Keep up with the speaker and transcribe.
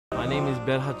name is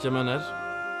Barhat Cem Oner.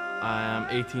 I am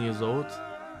 18 years old.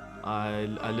 I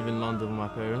live in London with my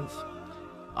parents.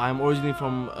 I am originally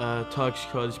from a Turkish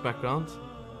Kurdish background.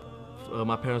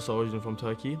 My parents are originally from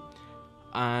Turkey,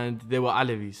 and they were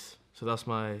Alawis, so that's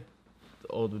my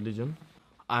old religion.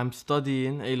 I'm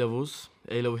studying A-levels,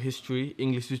 A-level history,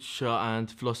 English literature,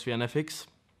 and philosophy and ethics.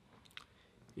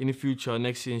 In the future,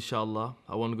 next year, inshallah,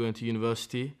 I want to go into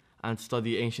university and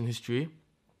study ancient history.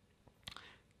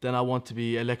 Then I want to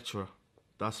be a lecturer.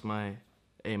 That's my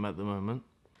aim at the moment.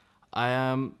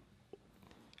 I'm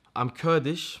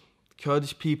Kurdish.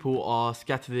 Kurdish people are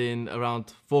scattered in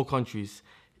around 4 countries: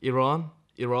 Iran,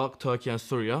 Iraq, Turkey, and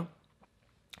Syria.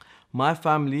 My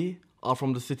family are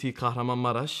from the city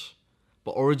Kahramanmaraş,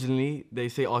 but originally they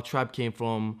say our tribe came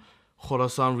from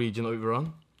Khorasan region of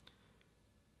Iran.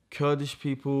 Kurdish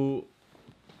people,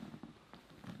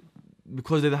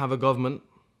 because they don't have a government,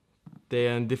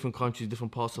 they're in different countries,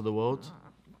 different parts of the world,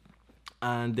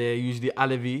 and they're usually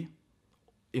Alawi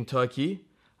in Turkey,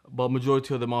 but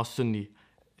majority of them are Sunni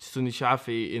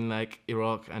Shafi'i in like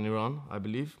Iraq and Iran, I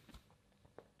believe.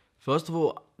 First of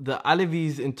all, the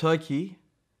Alawis in Turkey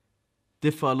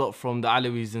differ a lot from the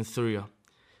Alawis in Syria.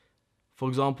 For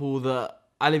example, the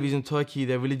Alawis in Turkey,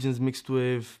 their religion's mixed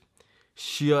with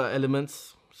Shia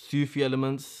elements, Sufi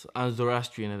elements, and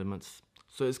Zoroastrian elements.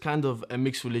 So it's kind of a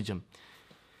mixed religion.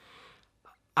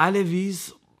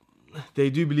 Alawis, they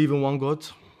do believe in one God.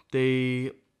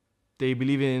 They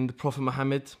believe in the Prophet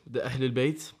Muhammad, the Ahlul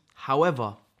Bayt.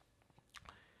 However,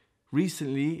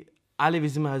 recently,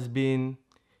 Alawism has been,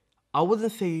 I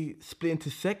wouldn't say split into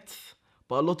sects,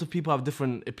 but a lot of people have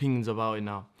different opinions about it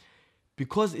now.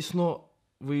 Because it's not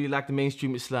really like the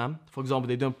mainstream Islam. For example,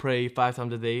 they don't pray 5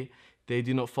 times a day. They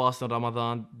do not fast in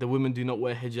Ramadan. The women do not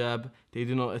wear hijab. They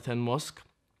do not attend mosque.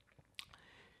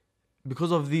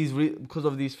 Because of these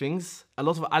things, a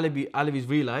lot of Alawis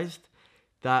realized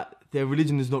that their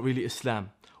religion is not really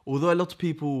Islam. Although a lot of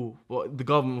people, well, the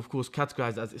government of course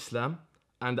categorized as Islam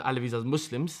and the Alawis as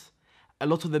Muslims, a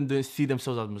lot of them don't see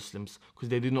themselves as Muslims because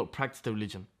they do not practice the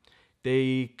religion.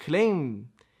 A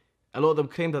lot of them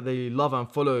claim that they love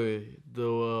and follow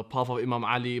the path of Imam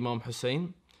Ali, Imam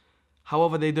Hussein.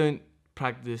 However, they don't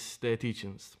practice their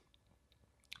teachings.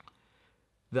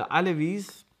 The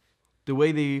Alawis, the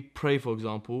way they pray, for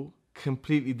example,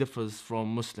 completely differs from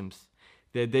Muslims.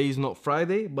 Their day is not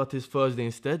Friday, but is Thursday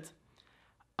instead.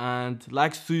 And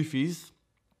like Sufis,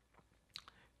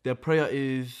 their prayer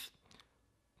is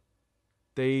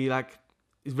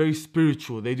very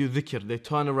spiritual. They do dhikr. They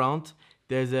turn around.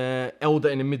 There's an elder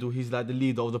in the middle. He's like the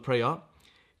leader of the prayer.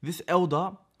 This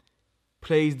elder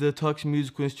plays the Turkish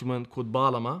musical instrument called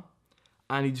bağlama,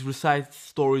 and he recites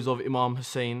stories of Imam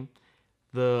Hussein,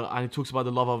 and he talks about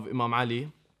the love of Imam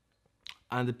Ali,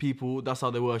 and the people. That's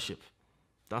how they worship.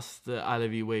 That's the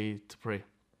Alawi way to pray.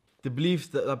 The beliefs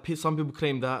that some people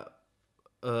claim that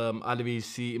Alawis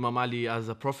see Imam Ali as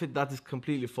a prophet, that is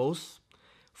completely false.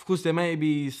 Of course, there may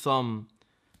be some,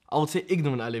 I would say,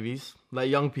 ignorant Alawis, like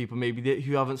young people maybe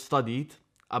who haven't studied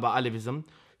about Alawism,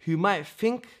 who might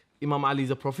think Imam Ali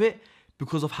is a prophet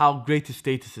because of how great his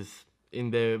status is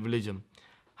in their religion.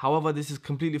 However, this is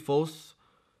completely false.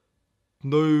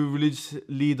 No religious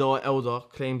leader or elder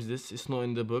claims this. It's not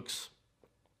in the books.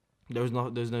 There's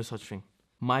no such thing.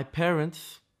 My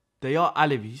parents, they are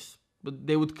Alawis, but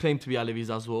they would claim to be Alawis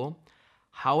as well.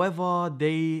 However,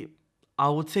 I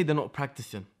would say they're not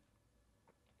practicing.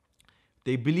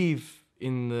 They believe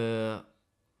in they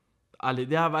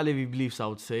have Alawi beliefs, I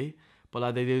would say, but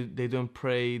like they don't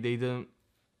pray, they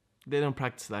don't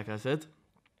practice, like I said.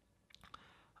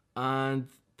 And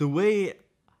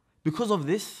because of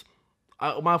this,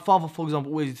 my father, for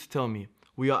example, always used to tell me,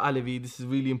 we are Alawi, this is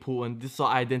really important, this is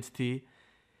our identity.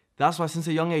 That's why since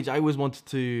a young age, I always wanted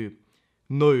to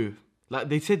know. Like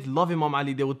they said, love Imam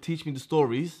Ali, they would teach me the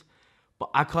stories, but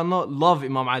I cannot love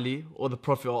Imam Ali or the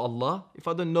Prophet or Allah if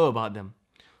I don't know about them.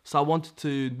 So I wanted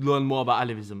to learn more about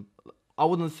Alawism. I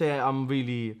wouldn't say I'm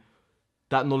really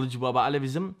that knowledgeable about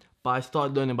Alawism, but I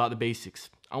started learning about the basics.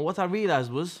 And what I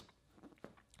realized was,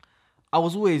 I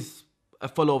was always a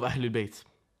follower of Ahlul Bayt,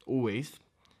 always.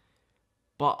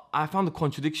 But I found a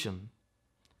contradiction.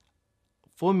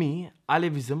 For me,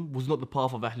 Alawism was not the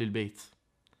path of Ahlul Bayt.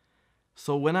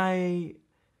 So when I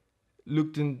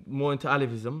looked more into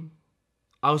Alawism,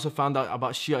 I also found out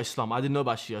about Shia Islam. I didn't know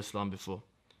about Shia Islam before.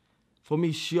 For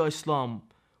me, Shia Islam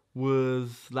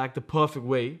was like the perfect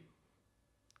way,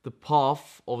 the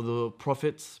path of the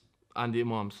prophets and the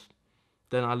Imams.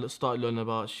 Then I started learning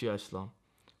about Shia Islam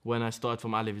when I started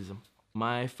from Alawism.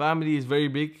 My family is very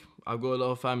big. I've got a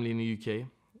lot of family in the UK.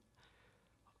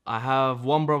 I have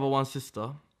 1 brother, 1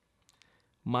 sister.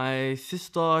 My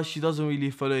sister, she doesn't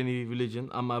really follow any religion,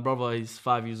 and my brother is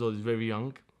 5 years old. He's very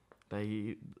young,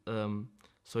 that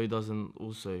so he doesn't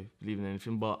also believe in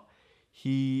anything. But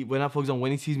for example,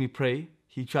 when he sees me pray,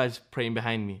 he tries praying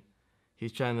behind me.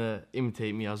 He's trying to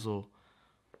imitate me as well.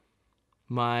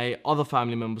 My other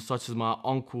family members, such as my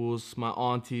uncles, my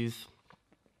aunties,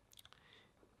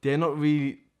 they don't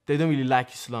really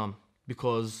like Islam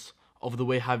because of the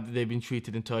way have they've been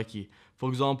treated in Turkey. For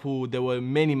example, there were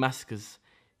many massacres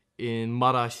in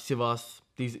Marash, Sivas,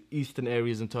 these eastern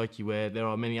areas in Turkey where there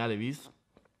are many Alawis.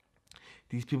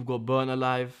 These people got burnt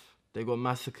alive, they got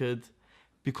massacred.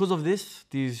 Because of this,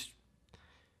 these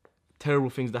terrible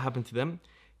things that happened to them,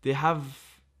 they have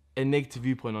a negative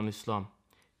viewpoint on Islam.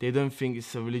 They don't think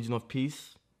it's a religion of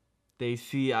peace. They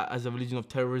see it as a religion of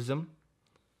terrorism.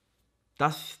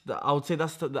 I would say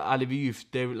that's the Alevi youth.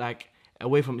 They're like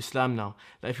away from Islam now.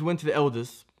 Like if you went to the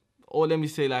elders, or let me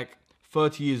say like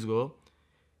 30 years ago,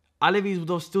 Alevis would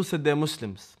have still said they're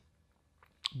Muslims.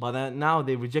 But now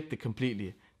they reject it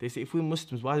completely. They say, if we're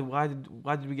Muslims, why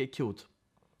did we get killed?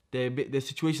 Their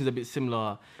situation is a bit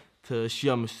similar to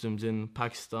Shia Muslims in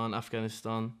Pakistan,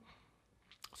 Afghanistan.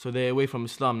 So they're away from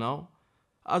Islam now.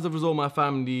 As a result, my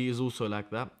family is also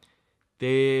like that.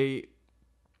 They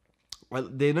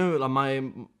know, like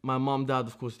my mom, dad,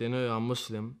 of course, they know I'm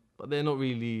Muslim, but they don't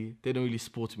really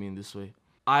support me in this way.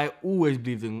 I always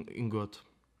believed in God.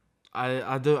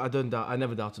 I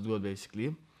never doubted God,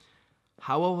 basically.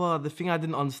 However, the thing I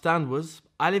didn't understand was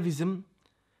Alevism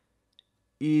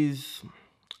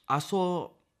I saw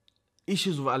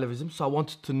issues with Alevism, so I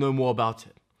wanted to know more about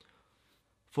it.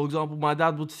 For example, my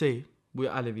dad would say, we're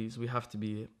Alevis, we have to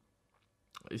be,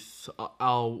 it's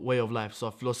our way of life, it's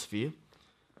our philosophy.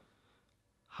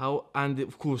 And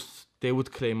of course, they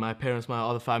would claim, my parents, my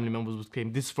other family members would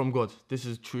claim, this is from God, this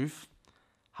is truth.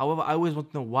 However, I always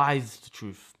want to know why is the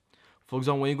truth. For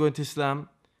example, when you go into Islam,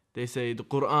 they say the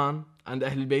Quran and the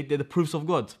Ahlul Bayt, they're the proofs of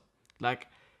God. Like,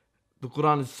 the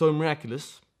Quran is so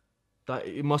miraculous that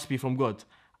it must be from God.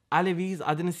 Alevis,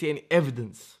 I didn't see any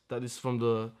evidence that this is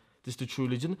the true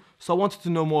religion, so I wanted to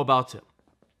know more about it.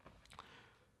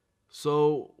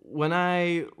 So when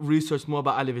I researched more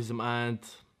about Alevism and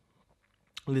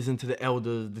listened to the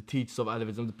elders, the teachers of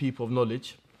Alevism, the people of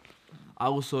knowledge, I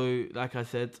also, like I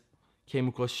said, came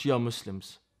across Shia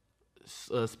Muslims,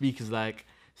 speakers like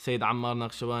Sayyid Ammar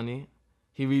Naqshbani.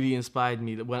 He really inspired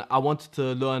me when I wanted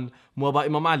to learn more about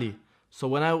Imam Ali. So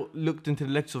when I looked into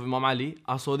the lectures of Imam Ali,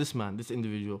 I saw this man, this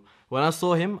individual. When I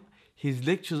saw him, his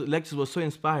lectures were so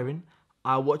inspiring.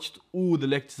 I watched all the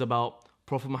lectures about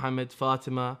Prophet Muhammad,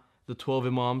 Fatima, the 12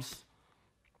 Imams.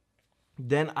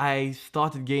 Then I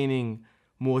started gaining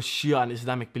more Shia and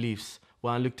Islamic beliefs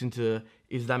when I looked into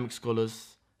Islamic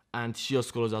scholars and Shia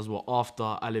scholars as well after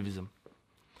Alevism.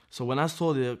 So when I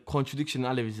saw the contradiction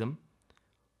in Alevism,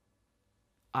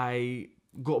 I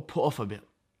got put off a bit.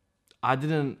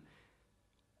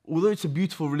 Although it's a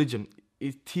beautiful religion,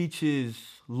 it teaches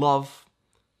love,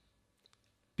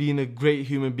 being a great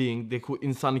human being, they call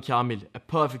insan kamil, a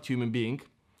perfect human being.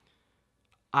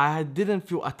 I didn't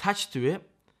feel attached to it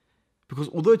because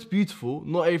although it's beautiful,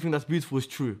 not everything that's beautiful is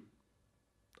true.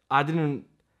 I didn't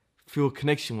feel a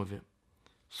connection with it.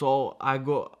 So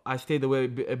I stayed away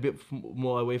a bit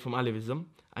more away from Alevism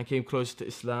and came closer to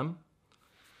Islam.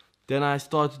 Then I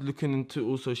started looking into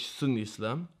also Sunni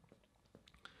Islam.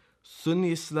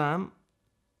 Sunni Islam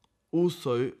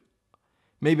also,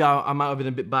 maybe I might have been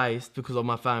a bit biased because of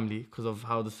my family, because of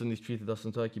how the Sunnis treated us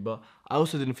in Turkey, but I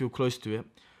also didn't feel close to it.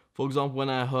 For example, when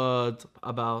I heard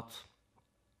about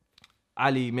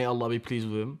Ali, may Allah be pleased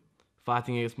with him,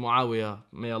 fighting against Muawiyah,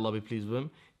 may Allah be pleased with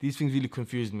him, these things really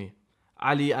confused me.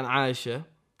 Ali and Aisha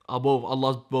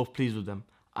Allah's both pleased with them.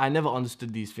 I never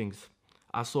understood these things.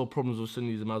 I saw problems with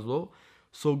Sunnism as well.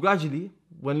 So gradually,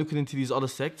 when looking into these other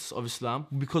sects of Islam,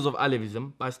 because of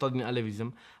Alevism, by studying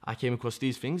Alevism, I came across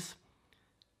these things.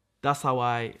 That's how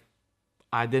I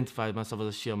identified myself as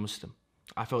a Shia Muslim.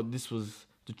 I felt this was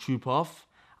the true path.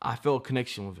 I felt a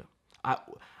connection with it.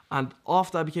 And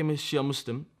after I became a Shia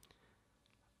Muslim,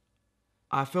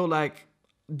 I felt like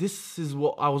this is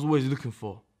what I was always looking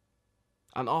for.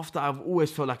 And after I've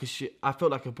always felt like I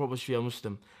felt like a proper Shia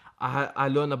Muslim. I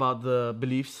learned about the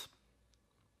beliefs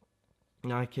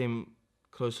and I came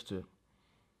closer to it.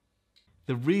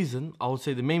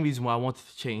 The main reason why I wanted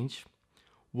to change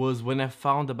was when I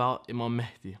found about Imam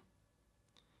Mahdi.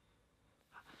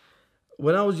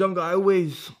 When I was younger,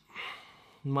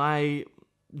 my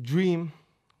dream,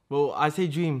 well, I say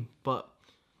dream, but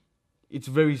it's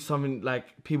very something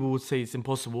like people would say it's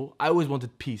impossible. I always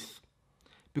wanted peace.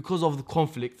 Because of the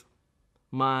conflict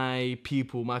my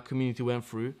people, my community went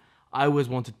through, I always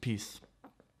wanted peace.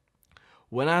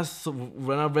 When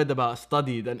I read about,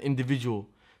 studied an individual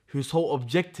whose whole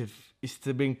objective is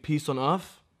to bring peace on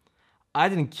earth, I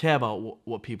didn't care about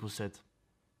what people said.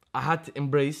 I had to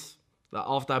embrace that.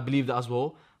 After I believed that as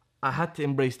well, I had to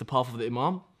embrace the path of the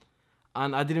Imam,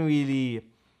 and I didn't really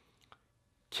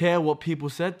care what people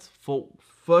said.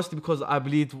 Firstly, because I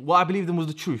believed what I believed in was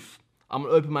the truth. I'm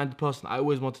an open-minded person. I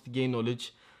always wanted to gain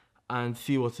knowledge and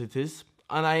see what it is,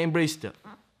 and I embraced it.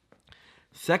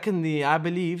 Secondly, I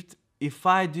believed if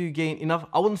I do gain enough,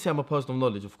 I wouldn't say I'm a person of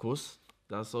knowledge, of course,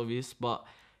 that's obvious, but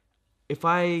if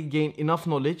I gain enough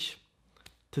knowledge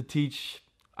to teach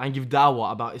and give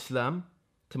da'wah about Islam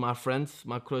to my friends,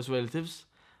 my close relatives,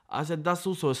 I said that's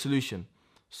also a solution.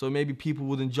 So maybe people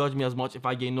wouldn't judge me as much if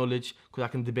I gain knowledge, because I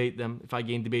can debate them, if I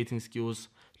gain debating skills,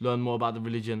 learn more about the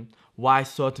religion, why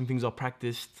certain things are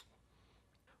practiced.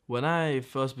 When I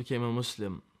first became a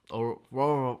Muslim, or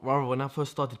rather when I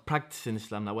first started practicing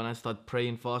Islam, like when I started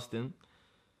praying, fasting,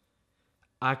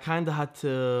 I kind of had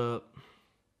to,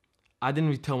 I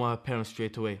didn't really tell my parents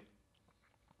straight away.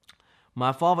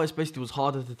 My father especially was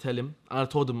harder to tell him, and I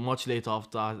told him much later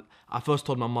after I first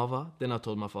told my mother, then I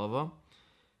told my father.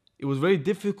 It was very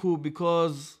difficult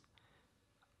because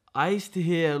I used to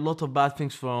hear a lot of bad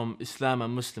things from Islam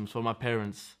and Muslims, from my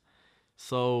parents.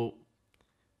 So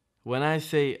when I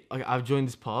say I've joined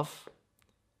this path,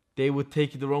 they would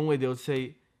take it the wrong way. They would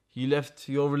say, you left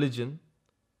your religion,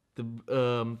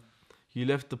 you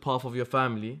left the path of your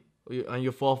family and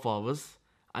your forefathers,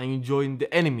 and you joined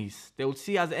the enemies. They would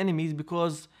see as enemies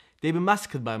because they've been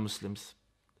massacred by Muslims.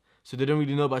 So they don't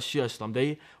really know about Shia Islam.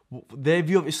 Their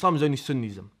view of Islam is only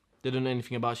Sunnism. They don't know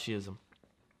anything about Shiism.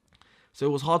 So it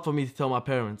was hard for me to tell my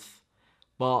parents.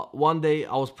 But one day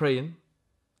I was praying.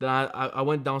 Then I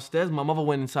went downstairs. My mother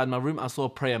went inside my room. I saw a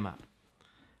prayer mat.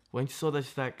 When she saw that,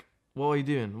 she's like, what are you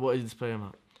doing? What is this prayer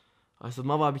mat? I said,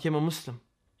 Mother, I became a Muslim.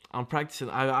 I'm practicing.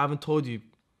 I haven't told you,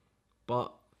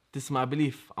 but this is my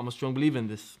belief. I'm a strong believer in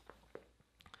this.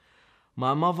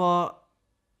 My mother,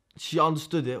 she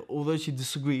understood it. Although she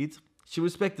disagreed, she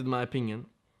respected my opinion.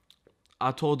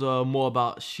 I told her more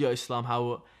about Shia Islam,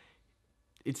 how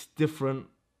it's different.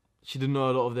 She didn't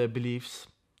know a lot of their beliefs.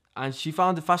 And she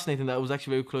found it fascinating that it was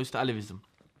actually very close to Allawism.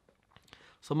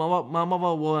 So my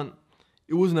mother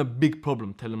it wasn't a big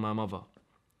problem telling my mother.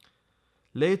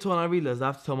 Later on I realized I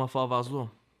have to tell my father as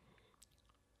well.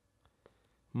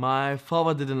 My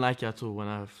father didn't like it at all when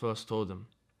I first told him.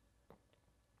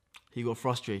 He got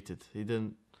frustrated. He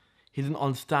didn't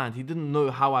understand. He didn't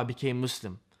know how I became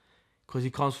Muslim. Because he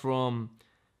comes from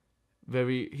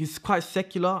he's quite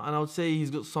secular, and I would say he's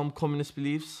got some communist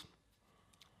beliefs.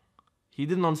 He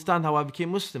didn't understand how I became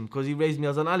Muslim because he raised me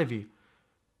as an Allawi.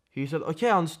 He said, okay,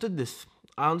 I understood this.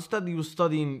 I understand you were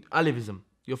studying Allawism,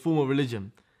 your form of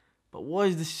religion. But what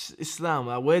is this Islam?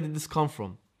 Where did this come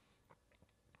from?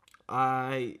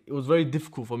 It was very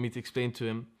difficult for me to explain to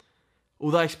him.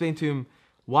 Although I explained to him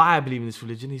why I believe in this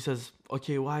religion, he says,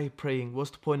 okay, why are you praying?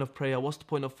 What's the point of prayer? What's the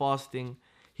point of fasting?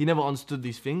 He never understood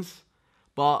these things.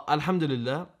 But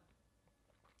alhamdulillah,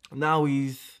 now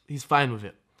he's fine with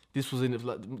it. This was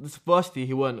this first year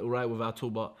he weren't alright with it at all,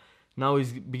 but now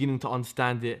he's beginning to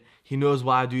understand it. He knows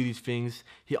why I do these things.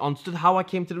 He understood how I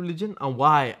came to the religion and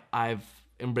why I've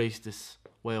embraced this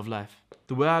way of life.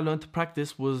 The way I learned to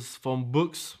practice was from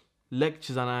books,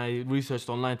 lectures, and I researched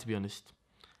online, to be honest,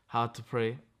 how to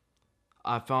pray.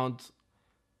 I found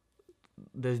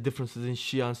there's differences in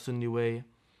Shia and Sunni way.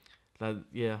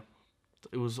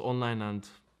 It was online and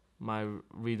my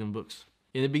reading books.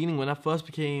 In the beginning, when I first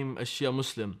became a Shia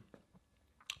Muslim,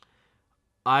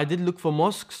 I did look for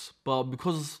mosques, but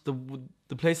because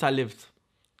the place I lived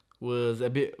was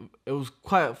it was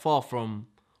quite far from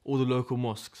all the local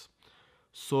mosques.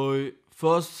 So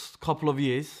first couple of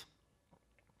years,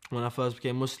 when I first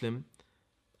became Muslim,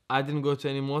 I didn't go to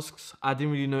any mosques. I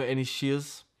didn't really know any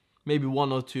Shias, maybe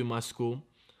one or two in my school.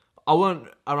 I weren't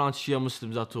around Shia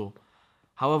Muslims at all.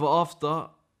 However, after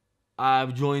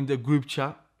I've joined a group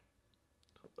chat,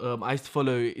 I used to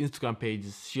follow Instagram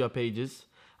pages, Shia pages,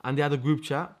 and they had a group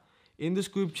chat. In this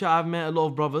group chat, I've met a lot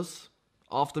of brothers.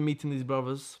 After meeting these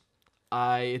brothers,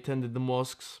 I attended the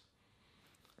mosques.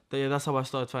 That's how I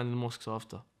started finding the mosques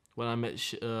after, when I met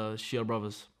Shia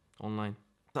brothers online.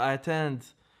 I attend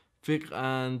fiqh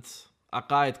and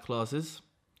aqaid classes.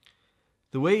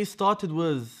 The way it started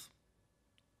was,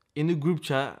 in the group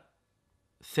chat,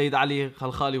 Sayyid Ali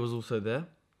Khalkhali was also there.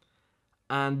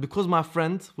 And because my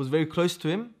friend was very close to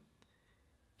him,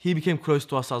 he became close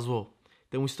to us as well.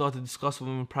 Then we started discussing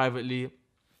with him privately.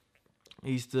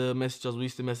 He used to message us, we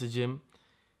used to message him.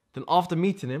 Then after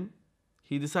meeting him,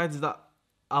 he decided that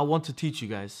I want to teach you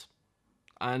guys.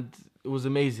 And it was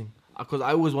amazing. because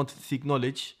I always wanted to seek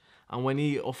knowledge. And when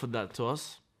he offered that to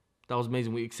us, that was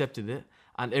amazing. We accepted it.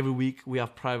 And every week we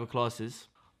have private classes.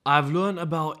 I've learned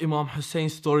about Imam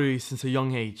Hussein's story since a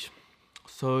young age.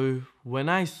 So when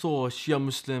I saw Shia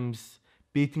Muslims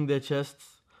beating their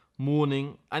chests,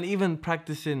 mourning, and even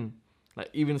practicing, like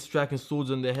even striking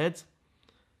swords on their heads,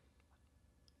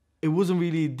 it wasn't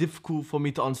really difficult for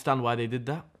me to understand why they did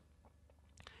that.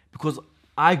 Because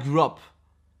I grew up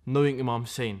knowing Imam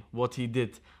Hussein, what he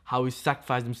did, how he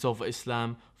sacrificed himself for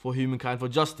Islam, for humankind, for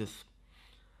justice.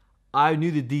 I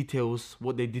knew the details,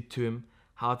 what they did to him,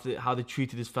 how they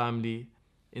treated his family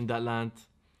in that land.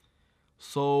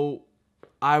 So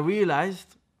I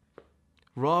realized,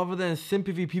 rather than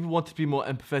sympathy, people wanted to be more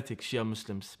empathetic, Shia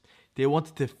Muslims. They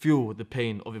wanted to feel the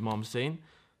pain of Imam Hussein,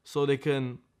 so they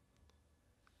can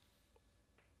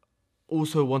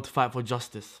also want to fight for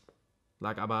justice,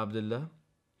 like Abu Abdullah.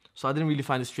 So I didn't really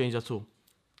find it strange at all.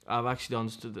 I've actually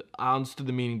understood it. I understood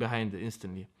the meaning behind it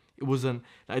instantly. It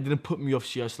didn't put me off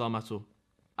Shia Islam at all.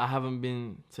 I haven't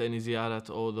been to any ziyarat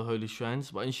or the holy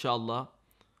shrines, but inshallah,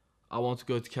 I want to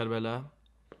go to Karbala.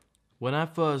 When I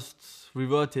first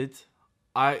reverted,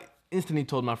 I instantly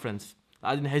told my friends.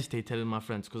 I didn't hesitate telling my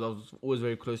friends because I was always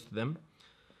very close to them.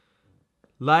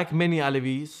 Like many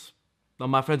Alawis, now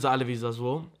my friends are Alawis as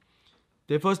well,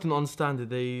 they first didn't understand it.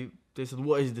 They said,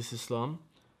 what is this Islam?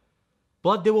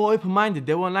 But they were open-minded.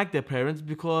 They weren't like their parents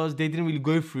because they didn't really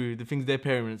go through the things their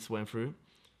parents went through.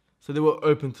 So they were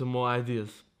open to more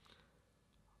ideas.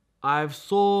 I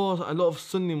saw a lot of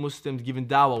Sunni Muslims giving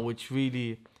dawah, which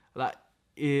really,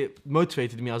 it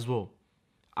motivated me as well.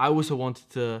 I also wanted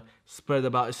to spread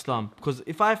about Islam because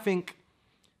if I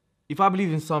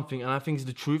believe in something and I think it's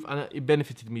the truth and it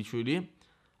benefited me truly,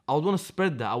 I would want to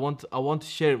spread that. I want to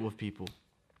share it with people.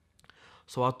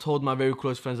 So I told my very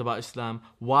close friends about Islam,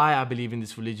 why I believe in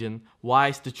this religion, why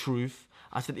it's the truth.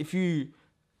 I said, if you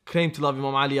claim to love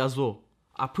Imam Ali as well,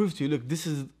 I prove to you, look, this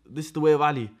is the way of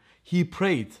Ali. He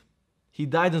prayed. He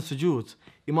died in sujood.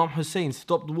 Imam Hussein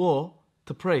stopped war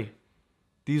to pray.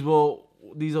 These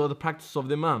are the practices of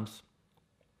the Imams.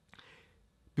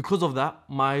 Because of that,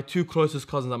 my two closest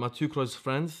cousins and my two closest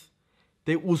friends,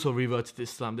 they also reverted to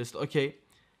Islam. They said, okay,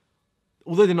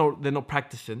 although they're not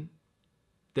practicing,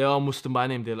 they are Muslim by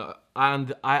name.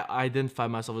 And I identify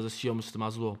myself as a Shia Muslim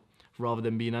as well, rather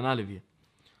than being an Alawi.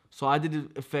 So I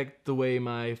did affect the way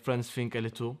my friends think a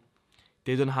little.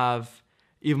 They don't have,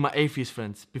 even my atheist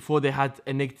friends, before they had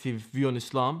a negative view on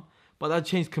Islam, but that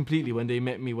changed completely when they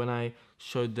met me, when I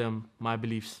showed them my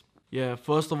beliefs. Yeah,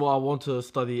 first of all, I want to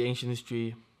study ancient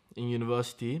history in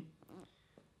university.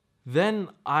 Then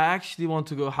I actually want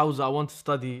to go Hawza. I want to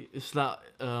study Islam,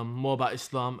 more about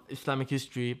Islam, Islamic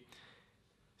history.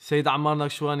 Sayyid Ammar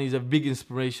Nakshwani is a big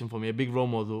inspiration for me, a big role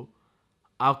model.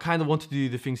 I kind of want to do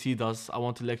the things he does. I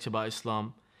want to lecture about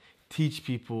Islam, teach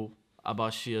people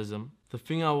about Shiism. The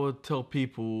thing I would tell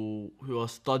people who are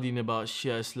studying about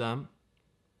Shia Islam,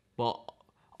 but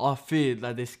are feared,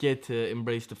 like they're scared to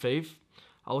embrace the faith,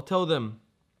 I will tell them,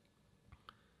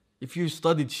 if you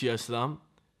studied Shia Islam,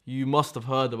 you must have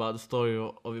heard about the story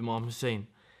of Imam Hussein.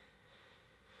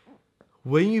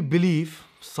 When you believe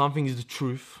something is the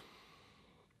truth,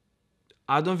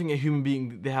 I don't think a human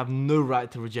being, they have no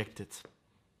right to reject it.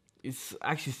 It's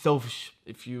actually selfish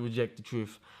if you reject the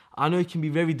truth. I know it can be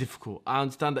very difficult. I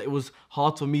understand that it was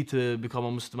hard for me to become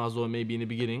a Muslim as well, maybe in the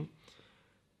beginning.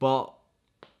 But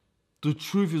the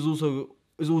truth is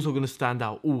also going to stand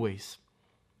out, always.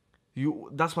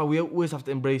 That's why we always have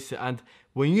to embrace it. And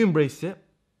when you embrace it,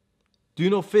 do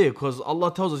not fear, because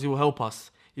Allah tells us He will help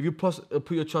us. If you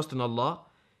put your trust in Allah,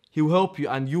 He will help you,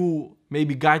 and you will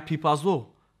maybe guide people as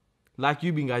well. Like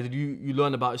you being guided, you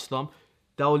learn about Islam,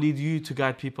 that will lead you to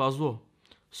guide people as well.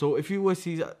 So if you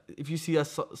see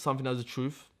something as a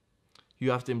truth,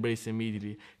 you have to embrace it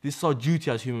immediately. This is our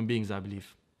duty as human beings, I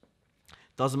believe.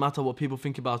 Doesn't matter what people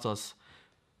think about us,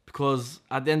 because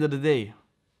at the end of the day,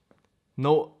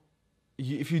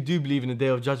 if you do believe in the Day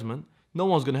of Judgment, no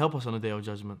one's going to help us on the Day of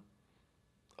Judgment.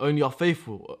 Only our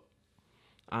faithful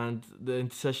and the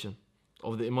intercession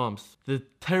of the Imams. The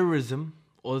terrorism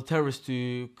or the terrorists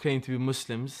who claim to be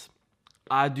Muslims,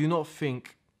 I don't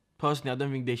think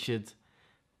they should.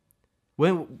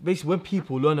 When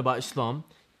people learn about Islam,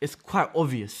 it's quite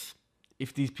obvious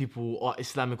if these people are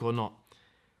Islamic or not.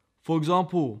 For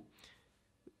example,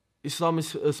 Islam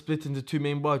is split into two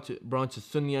main branches,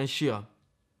 Sunni and Shia.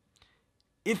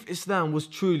 If Islam was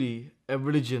truly a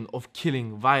religion of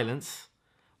killing, violence,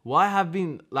 why have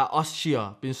us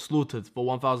Shia been slaughtered for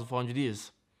 1,400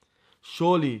 years?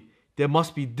 Surely there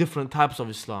must be different types of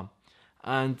Islam.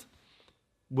 And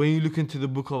when you look into the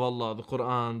book of Allah, the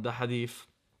Quran, the Hadith,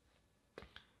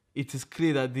 it is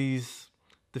clear that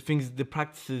the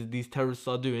practices these terrorists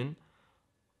are doing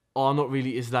are not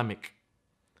really Islamic.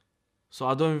 So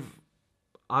I don't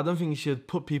think you should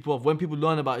put people off. When people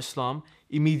learn about Islam,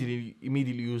 immediately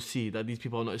you'll see that these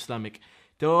people are not Islamic.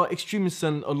 There are extremists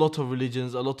in a lot of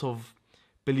religions, a lot of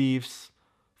beliefs.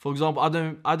 For example,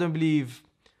 I don't believe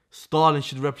Stalin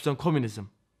should represent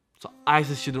communism. So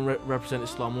ISIS shouldn't represent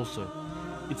Islam also.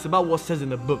 It's about what says in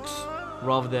the books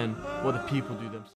rather than what the people do themselves.